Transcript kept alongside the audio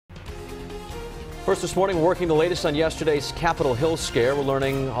First this morning, working the latest on yesterday's Capitol Hill scare. We're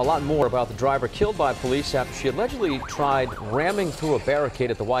learning a lot more about the driver killed by police after she allegedly tried ramming through a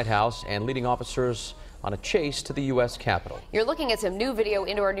barricade at the White House and leading officers on a chase to the U.S. Capitol. You're looking at some new video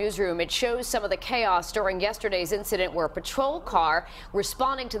into our newsroom. It shows some of the chaos during yesterday's incident where a patrol car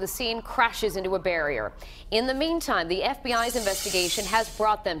responding to the scene crashes into a barrier. In the meantime, the FBI's investigation has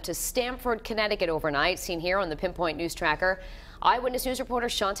brought them to Stamford, Connecticut overnight, seen here on the Pinpoint News Tracker. Eyewitness News reporter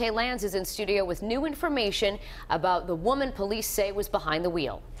Shantae Lands is in studio with new information about the woman police say was behind the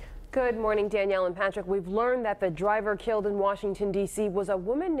wheel. Good morning, Danielle and Patrick. We've learned that the driver killed in Washington, D.C. was a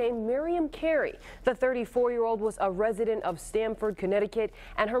woman named Miriam Carey. The 34-year-old was a resident of Stamford, Connecticut,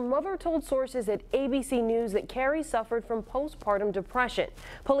 and her mother told sources at ABC News that Carey suffered from postpartum depression.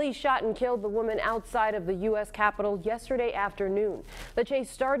 Police shot and killed the woman outside of the U.S. Capitol yesterday afternoon. The chase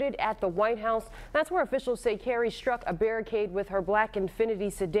started at the White House. That's where officials say Carey struck a barricade with her black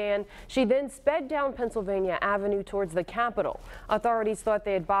Infiniti sedan. She then sped down Pennsylvania Avenue towards the Capitol. Authorities thought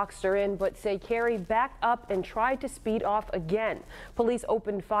they had boxed her in, but say Carey backed up and tried to speed off again. Police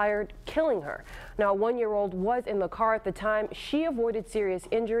opened fire, killing her. Now, a 1-year-old was in the car at the time. She avoided serious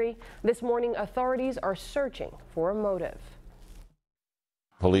injury. This morning, authorities are searching for a motive.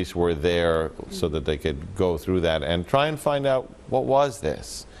 Police were there so that they could go through that and try and find out, what was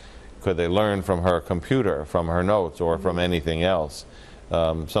this? Could they learn from her computer, from her notes, or from anything else?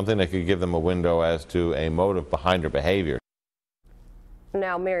 Something that could give them a window as to a motive behind her behavior.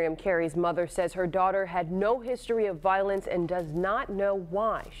 Now, Miriam Carey's mother says her daughter had no history of violence and does not know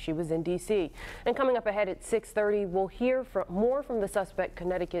why she was in D.C. And coming up ahead at 6:30, we'll hear more from the suspect,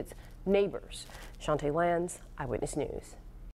 Connecticut's neighbors. Shantae Lands, Eyewitness News.